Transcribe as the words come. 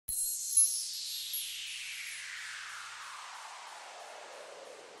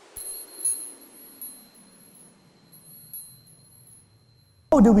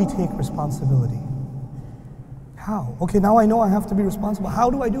How do we take responsibility? How? Okay, now I know I have to be responsible. How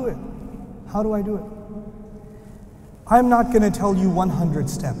do I do it? How do I do it? I'm not going to tell you 100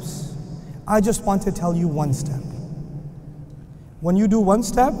 steps. I just want to tell you one step. When you do one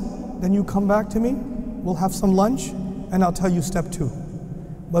step, then you come back to me, we'll have some lunch, and I'll tell you step 2.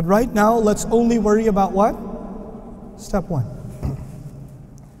 But right now, let's only worry about what? Step 1.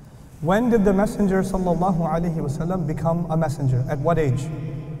 When did the Messenger ﷺ become a messenger? At what age?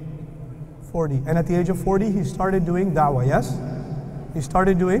 40. And at the age of 40, he started doing da'wah, yes? He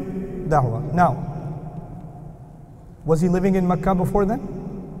started doing da'wah. Now, was he living in Mecca before then?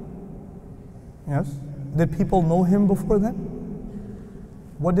 Yes. Did people know him before then?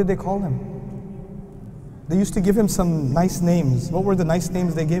 What did they call him? They used to give him some nice names. What were the nice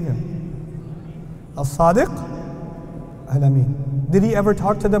names they gave him? Al-Sadiq, Al-Amin. Did he ever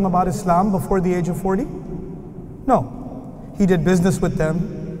talk to them about Islam before the age of 40? No. He did business with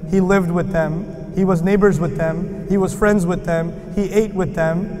them. He lived with them. He was neighbors with them. He was friends with them. He ate with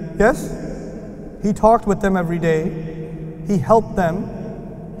them. Yes? He talked with them every day. He helped them.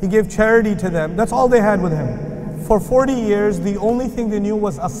 He gave charity to them. That's all they had with him. For 40 years, the only thing they knew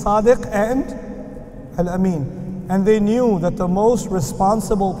was As-Sadiq and Al-Amin. And they knew that the most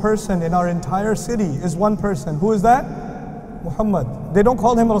responsible person in our entire city is one person. Who is that? Muhammad. They don't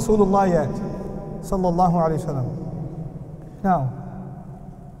call him Rasulullah yet. Sallallahu Alaihi Wasallam. Now,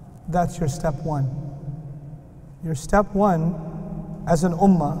 that's your step 1. Your step 1 as an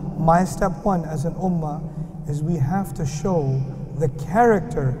ummah, my step 1 as an ummah, is we have to show the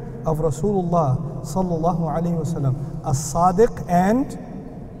character of Rasulullah Sallallahu Alaihi Wasallam, As-Sadiq and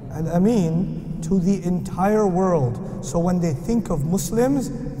Al-Amin, to the entire world. So when they think of Muslims,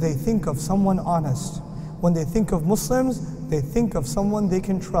 they think of someone honest. When they think of Muslims, they think of someone they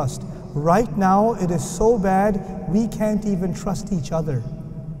can trust. Right now, it is so bad, we can't even trust each other.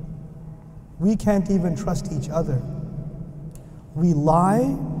 We can't even trust each other. We lie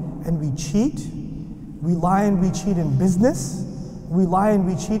and we cheat. We lie and we cheat in business. We lie and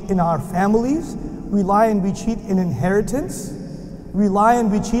we cheat in our families. We lie and we cheat in inheritance. We lie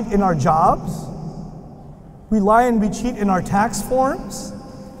and we cheat in our jobs. We lie and we cheat in our tax forms.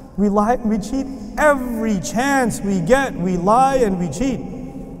 We lie and we cheat every chance we get. We lie and we cheat.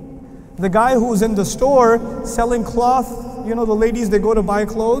 The guy who's in the store selling cloth, you know the ladies, they go to buy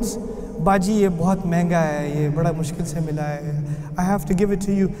clothes. Baji, ye bahut mehenga hai, ye bada mushkil se mila hai. I have to give it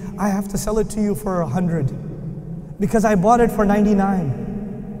to you. I have to sell it to you for 100 because I bought it for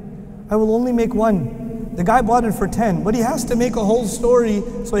 99. I will only make 1. The guy bought it for 10, but he has to make a whole story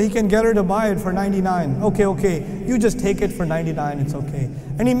so he can get her to buy it for 99. Okay, you just take it for 99, it's okay.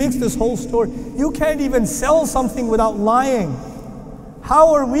 And he makes this whole story. You can't even sell something without lying.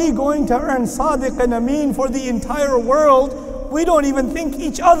 How are we going to earn Sadiq and Amin for the entire world? We don't even think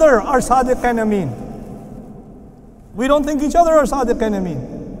each other are Sadiq and Amin. We don't think each other are Sadiq and Amin.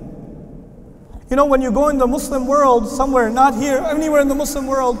 You know, when you go in the Muslim world, somewhere, not here, anywhere in the Muslim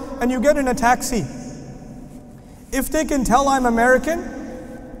world, and you get in a taxi, if they can tell I'm American,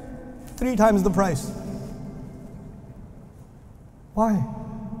 3 times the price. Why?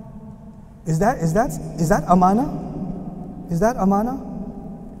 Is that amana? Is that amana?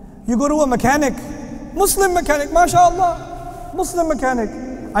 You go to a mechanic, Muslim mechanic, mashallah, Muslim mechanic.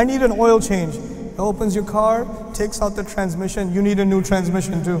 I need an oil change. He opens your car, takes out the transmission. You need a new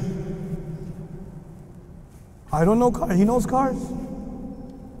transmission too. I don't know cars, he knows cars.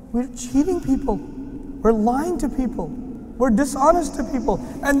 We're cheating people. We're lying to people. We're dishonest to people.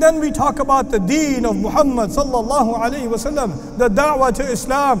 And then we talk about the deen of Muhammad sallallahu alayhi wasallam, the da'wah to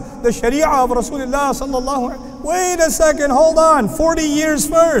Islam, the sharia of Rasulullah sallallahu alayhi. Wait a second, hold on. 40 years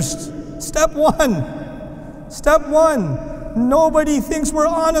first. Step 1. Step 1. Nobody thinks we're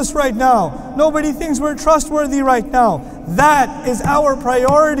honest right now. Nobody thinks we're trustworthy right now. That is our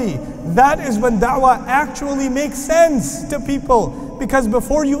priority. That is when da'wah actually makes sense to people. Because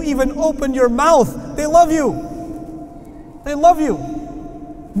before you even open your mouth, they love you. They love you.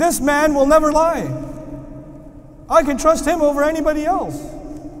 This man will never lie. I can trust him over anybody else.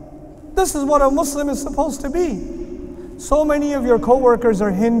 This is what a Muslim is supposed to be. So many of your co-workers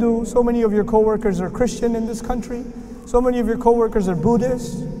are Hindu. So many of your co-workers are Christian in this country. So many of your co-workers are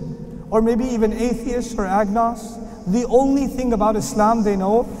Buddhist. Or maybe even atheists or agnostics. The only thing about Islam they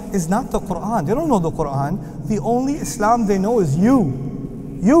know is not the Quran. They don't know the Quran. The only Islam they know is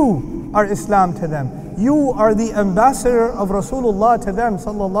you. You are Islam to them. You are the ambassador of Rasulullah to them,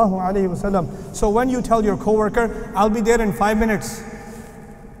 sallallahu alayhi wasallam. So when you tell your coworker, I'll be there in 5 minutes.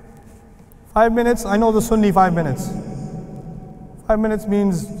 5 minutes, I know the Sunni 5 minutes. 5 minutes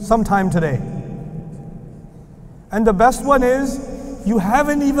means sometime today. And the best one is, you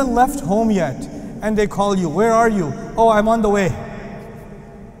haven't even left home yet, and they call you. Where are you? Oh, I'm on the way.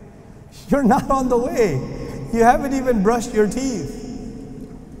 You're not on the way. You haven't even brushed your teeth.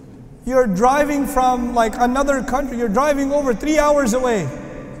 You're driving from like another country. You're driving over 3 hours away.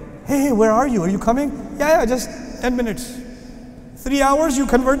 Hey, where are you? Are you coming? Yeah, just 10 minutes. 3 hours, you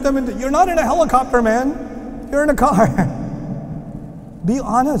convert them into, you're not in a helicopter, man. You're in a car. Be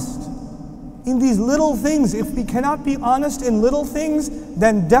honest in these little things. If we cannot be honest in little things,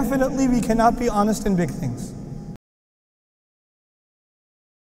 then definitely we cannot be honest in big things.